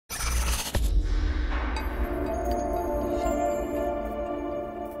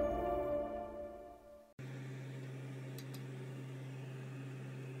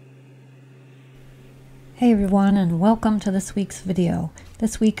Hey everyone, and welcome to this week's video.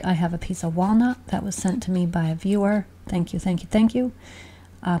 This week I have a piece of walnut that was sent to me by a viewer. Thank you, thank you, thank you.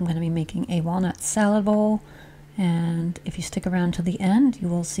 I'm going to be making a walnut salad bowl, and if you stick around to the end you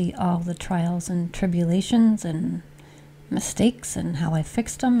will see all the trials and tribulations and mistakes and how I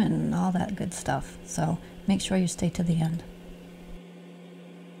fixed them and all that good stuff. So make sure you stay to the end.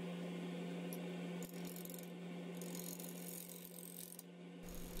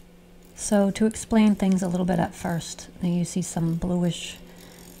 So to explain things a little bit at first, now you see some bluish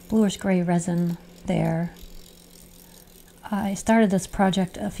gray resin there. I started this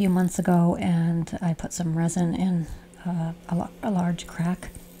project a few months ago and I put some resin in a large crack.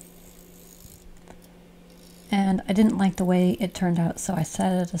 And I didn't like the way it turned out, so I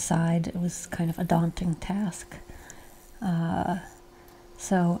set it aside. It was kind of a daunting task.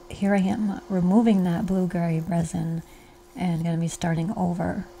 So here I am removing that blue-gray resin and going to be starting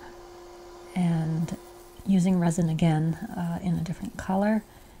over and using resin again in a different color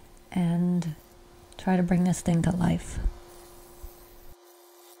and try to bring this thing to life.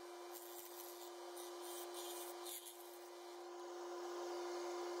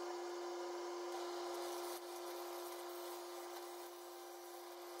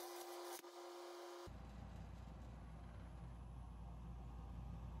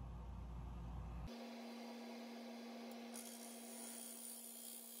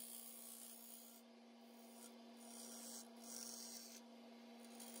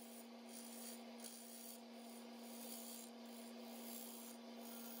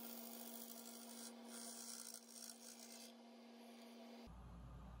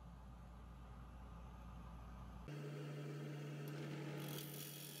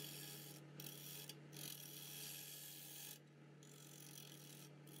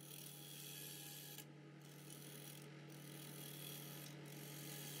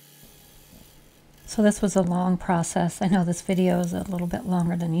 So this was a long process. I know this video is a little bit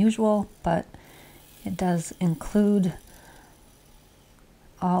longer than usual, but it does include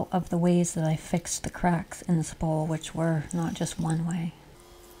all of the ways that I fixed the cracks in this bowl, which were not just one way.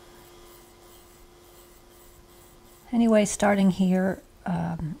 Anyway, starting here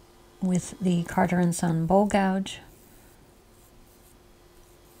with the Carter & Son bowl gouge.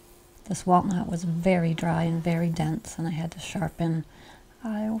 This walnut was very dry and very dense, and I had to sharpen,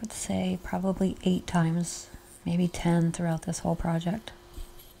 I would say, probably 8 times, maybe 10 throughout this whole project.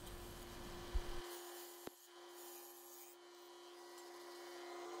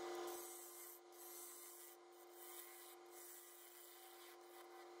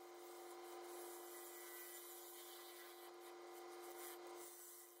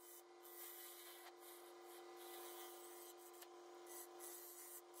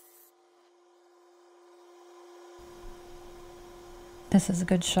 This is a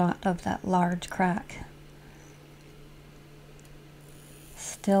good shot of that large crack.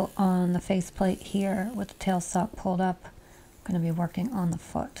 Still on the faceplate here with the tailstock pulled up. I'm going to be working on the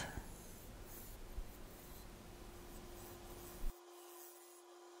foot.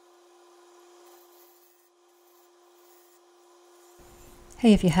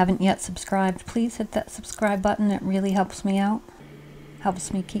 Hey, if you haven't yet subscribed, please hit that subscribe button. It really helps me out.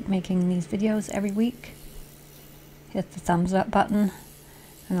 Helps me keep making these videos every week. Hit the thumbs up button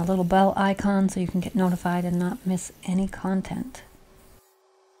and the little bell icon so you can get notified and not miss any content.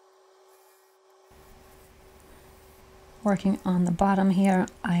 Working on the bottom here,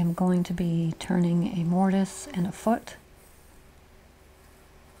 I am going to be turning a mortise and a foot.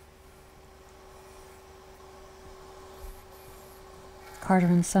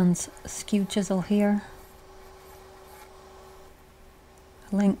 Carter & Son's skew chisel here.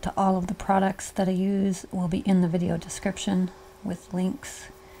 A link to all of the products that I use will be in the video description with links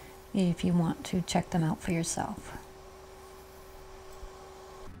if you want to check them out for yourself.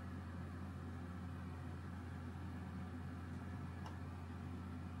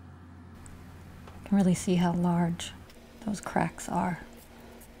 You can really see how large those cracks are.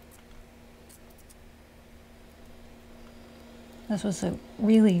 This was a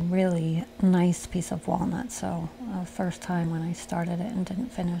really, really nice piece of walnut, so first time when I started it and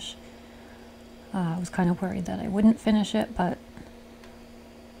didn't finish, I was kind of worried that I wouldn't finish it, but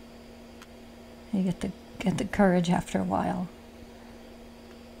you get the courage after a while.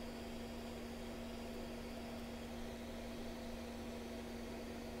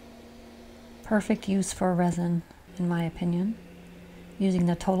 Perfect use for resin, in my opinion. Using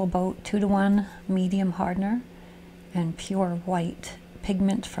the Total Boat 2-to-1 medium hardener and pure white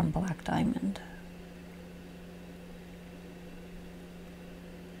pigment from Black Diamond.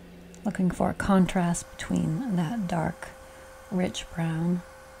 Looking for a contrast between that dark, rich brown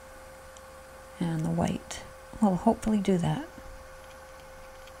and the white will hopefully do that.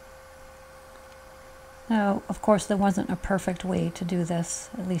 Now, of course, there wasn't a perfect way to do this,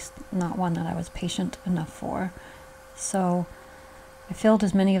 at least not one that I was patient enough for. So I filled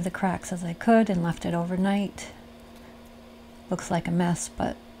as many of the cracks as I could and left it overnight. Looks like a mess,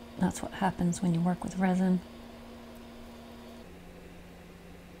 but that's what happens when you work with resin.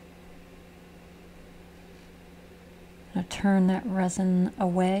 I'm going to turn that resin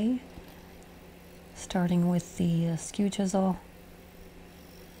away, starting with the skew chisel,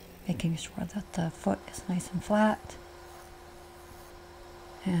 making sure that the foot is nice and flat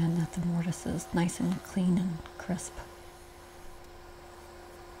and that the mortise is nice and clean and crisp.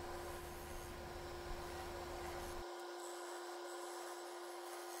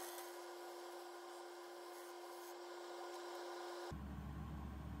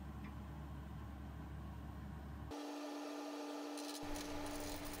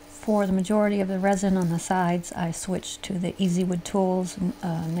 For the majority of the resin on the sides, I switched to the Easy Wood Tools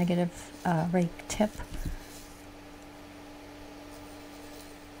negative rake tip.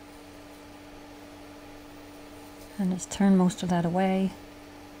 And just turn most of that away.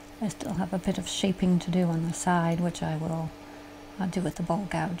 I still have a bit of shaping to do on the side, which I will do with the bowl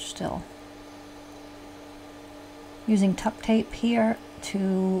gouge still. Using tuck tape here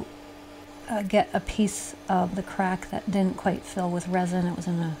to get a piece of the crack that didn't quite fill with resin. It was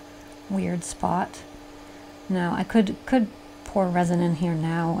in a weird spot. Now I could pour resin in here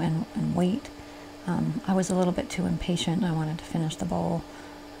now and wait. I was a little bit too impatient. I wanted to finish the bowl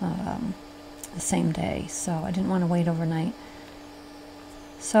the same day, so I didn't want to wait overnight.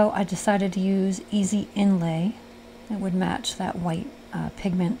 So I decided to use Easy Inlay. It would match that white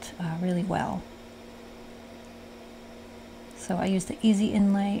pigment really well. So I used the Easy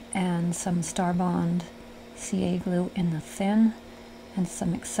Inlay and some Starbond CA glue in the thin and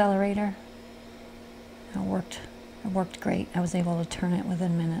some accelerator. It worked great. I was able to turn it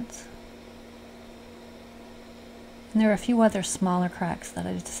within minutes. And there are a few other smaller cracks that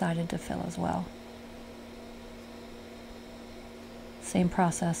I decided to fill as well. Same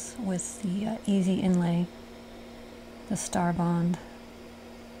process with the Easy Inlay, the Starbond,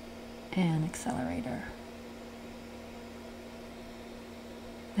 and accelerator.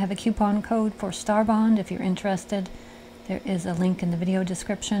 I have a coupon code for Starbond if you're interested. There is a link in the video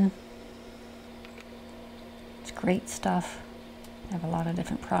description. It's great stuff. I have a lot of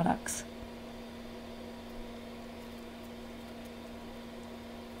different products.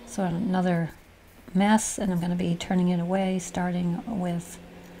 So another mess, and I'm going to be turning it away, starting with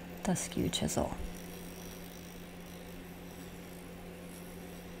the skew chisel.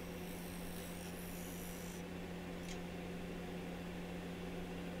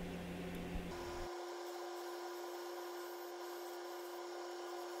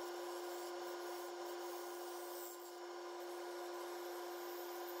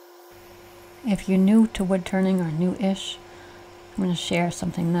 If you're new to wood turning or new-ish, I'm going to share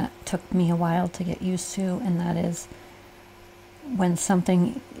something that took me a while to get used to, and that is when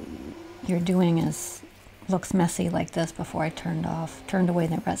something you're doing looks messy like this before I turned away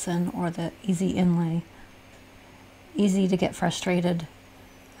the resin or the Easy Inlay. Easy to get frustrated.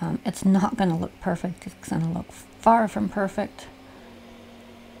 It's not going to look perfect. It's going to look far from perfect,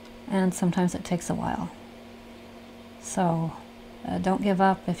 and sometimes it takes a while. So don't give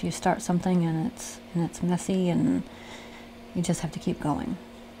up if you start something and it's messy, and you just have to keep going.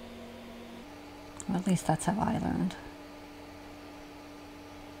 Well, at least that's how I learned.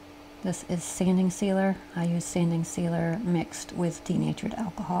 This is sanding sealer. I use sanding sealer mixed with denatured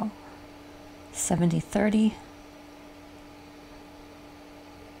alcohol. 70-30.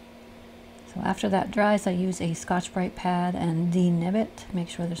 So after that dries, I use a Scotch-Brite pad and denib it. Make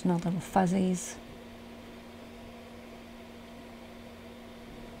sure there's no little fuzzies.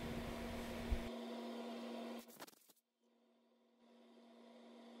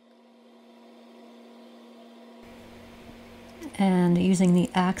 And using the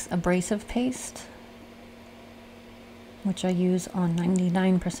Axe abrasive paste, which I use on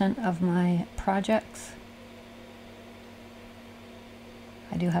 99% of my projects.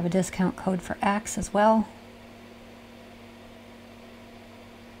 I do have a discount code for Axe as well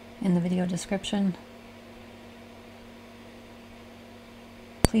in the video description.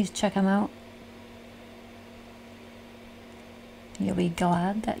 Please check them out. You'll be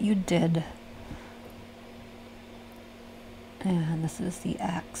glad that you did. And this is the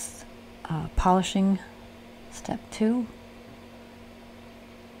Axe polishing step 2.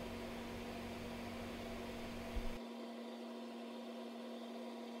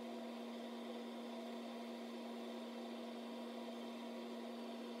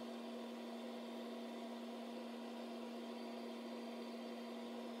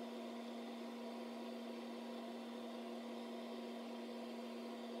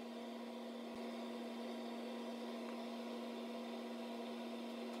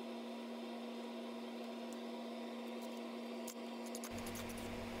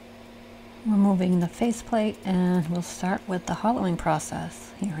 removing the faceplate, and we'll start with the hollowing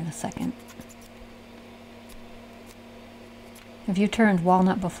process here in a second. If you turned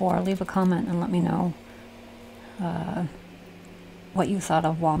walnut before, leave a comment and let me know what you thought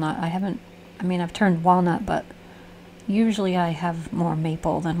of walnut. I've turned walnut, but usually I have more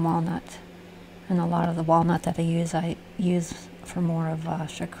maple than walnut. And a lot of the walnut that I use for more of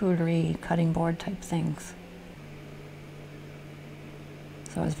charcuterie, cutting board type things.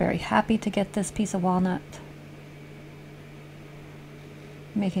 So I was very happy to get this piece of walnut.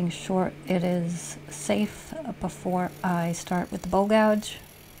 Making sure it is safe before I start with the bowl gouge.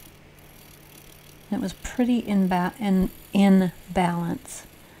 It was pretty in balance.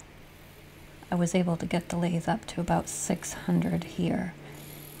 I was able to get the lathe up to about 600 here.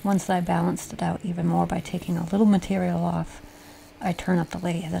 Once I balanced it out even more by taking a little material off, I turn up the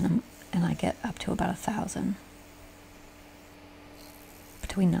lathe and I get up to about 1,000.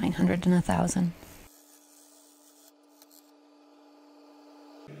 Between 900 and 1,000.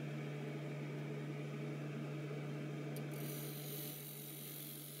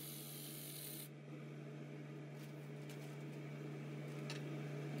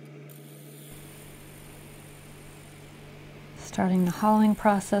 Starting the hollowing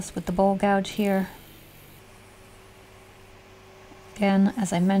process with the bowl gouge here. Again,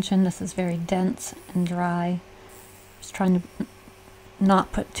 as I mentioned, this is very dense and dry. Just trying to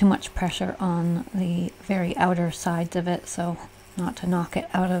not put too much pressure on the very outer sides of it, so not to knock it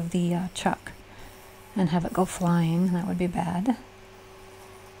out of the chuck and have it go flying. That would be bad.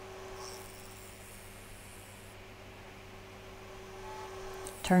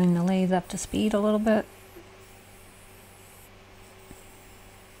 Turning the lathe up to speed a little bit.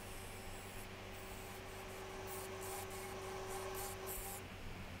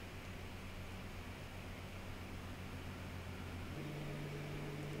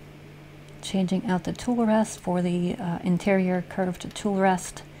 Changing out the tool rest for the interior curved tool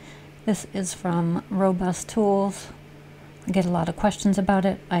rest. This is from Robust Tools. I get a lot of questions about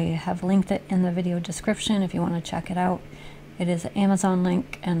it. I have linked it in the video description if you want to check it out. It is an Amazon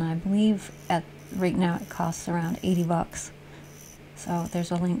link, and I believe right now it costs around 80 bucks. So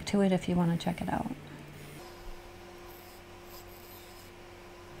there's a link to it if you want to check it out.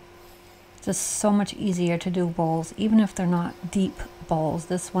 Just so much easier to do bowls, even if they're not deep bowls.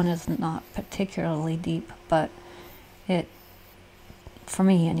 This one is not particularly deep, but for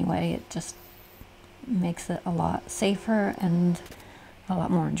me anyway, it just makes it a lot safer and a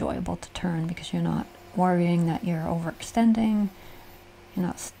lot more enjoyable to turn, because you're not worrying that you're overextending. You're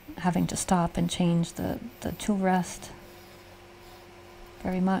not having to stop and change the tool rest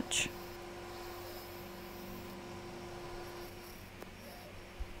very much.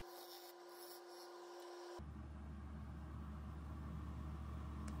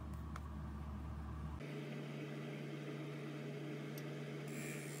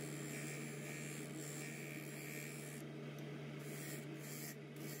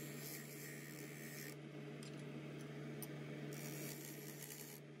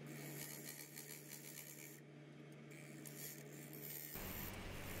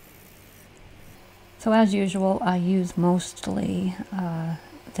 So as usual, I use mostly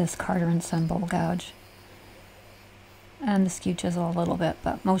this Carter & Son bowl gouge and the skew chisel a little bit,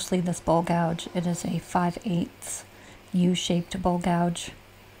 but mostly this bowl gouge. It is a 5/8 U-shaped bowl gouge.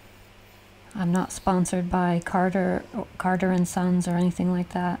 I'm not sponsored by Carter & Sons or anything like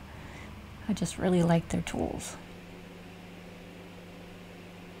that. I just really like their tools.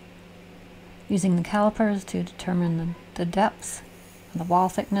 Using the calipers to determine the depths and the wall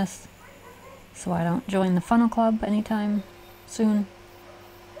thickness, so I don't join the funnel club anytime soon.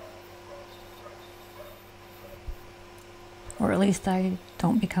 Or at least I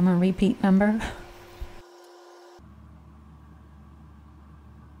don't become a repeat member.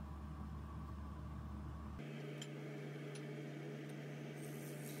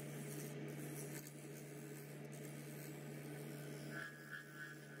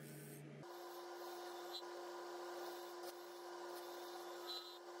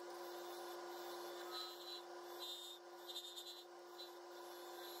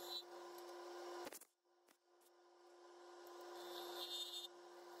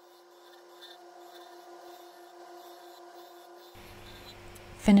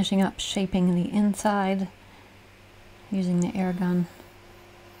 Finishing up shaping the inside using the air gun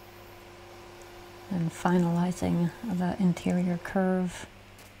and finalizing the interior curve.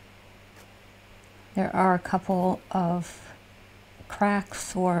 There are a couple of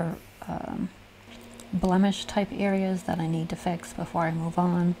cracks or blemish type areas that I need to fix before I move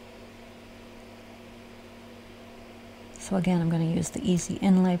on. So again, I'm going to use the easy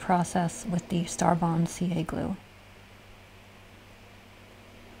inlay process with the Starbond CA glue.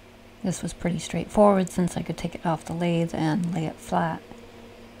 This was pretty straightforward since I could take it off the lathe and lay it flat.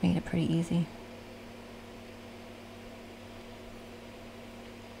 Made it pretty easy.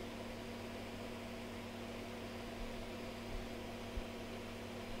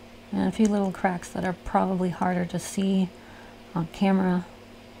 And a few little cracks that are probably harder to see on camera,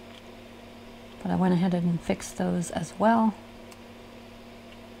 but I went ahead and fixed those as well.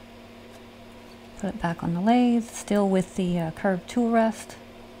 Put it back on the lathe, still with the curved tool rest.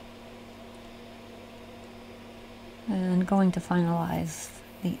 And going to finalize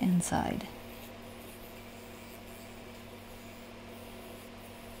the inside.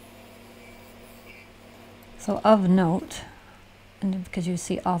 So of note, and because you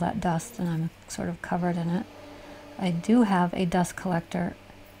see all that dust and I'm sort of covered in it, I do have a dust collector,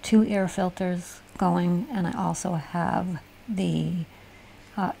 2 air filters going, and I also have the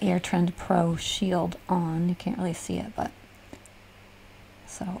AirTrend Pro shield on. You can't really see it, but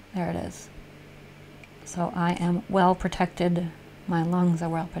so there it is. So I am well protected. My lungs are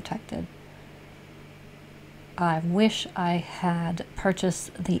well protected. I wish I had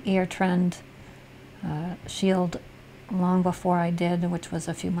purchased the AirTrend shield long before I did, which was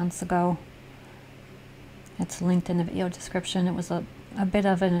a few months ago. It's linked in the video description. It was a bit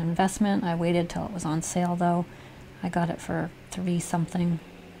of an investment. I waited till it was on sale though. I got it for $3 something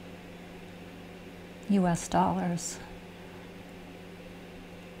US dollars.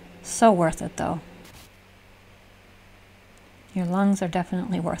 So worth it though. Your lungs are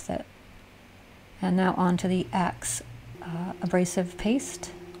definitely worth it. And now on to the Axe abrasive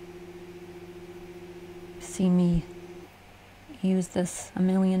paste. See me use this a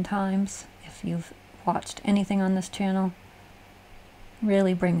million times if you've watched anything on this channel.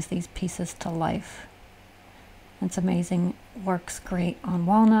 Really brings these pieces to life. It's amazing. Works great on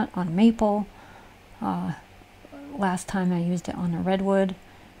walnut, on maple. Last time I used it on a redwood.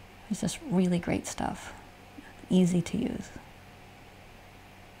 It's just really great stuff. Easy to use.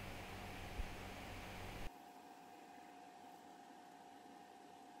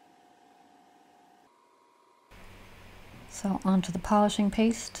 So onto the polishing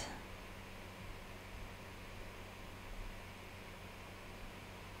paste.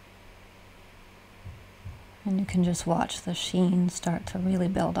 And you can just watch the sheen start to really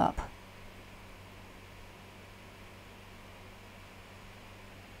build up.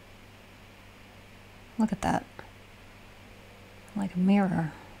 Look at that. Like a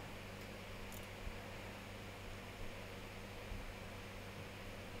mirror.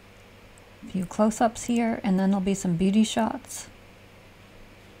 A few close-ups here, and then there'll be some beauty shots.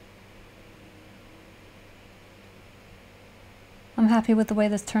 I'm happy with the way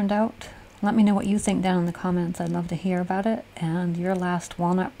this turned out. Let me know what you think down in the comments. I'd love to hear about it and your last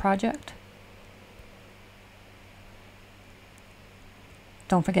walnut project.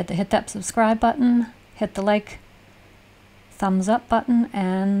 Don't forget to hit that subscribe button, hit the like, thumbs up button,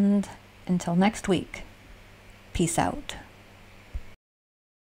 and until next week, peace out.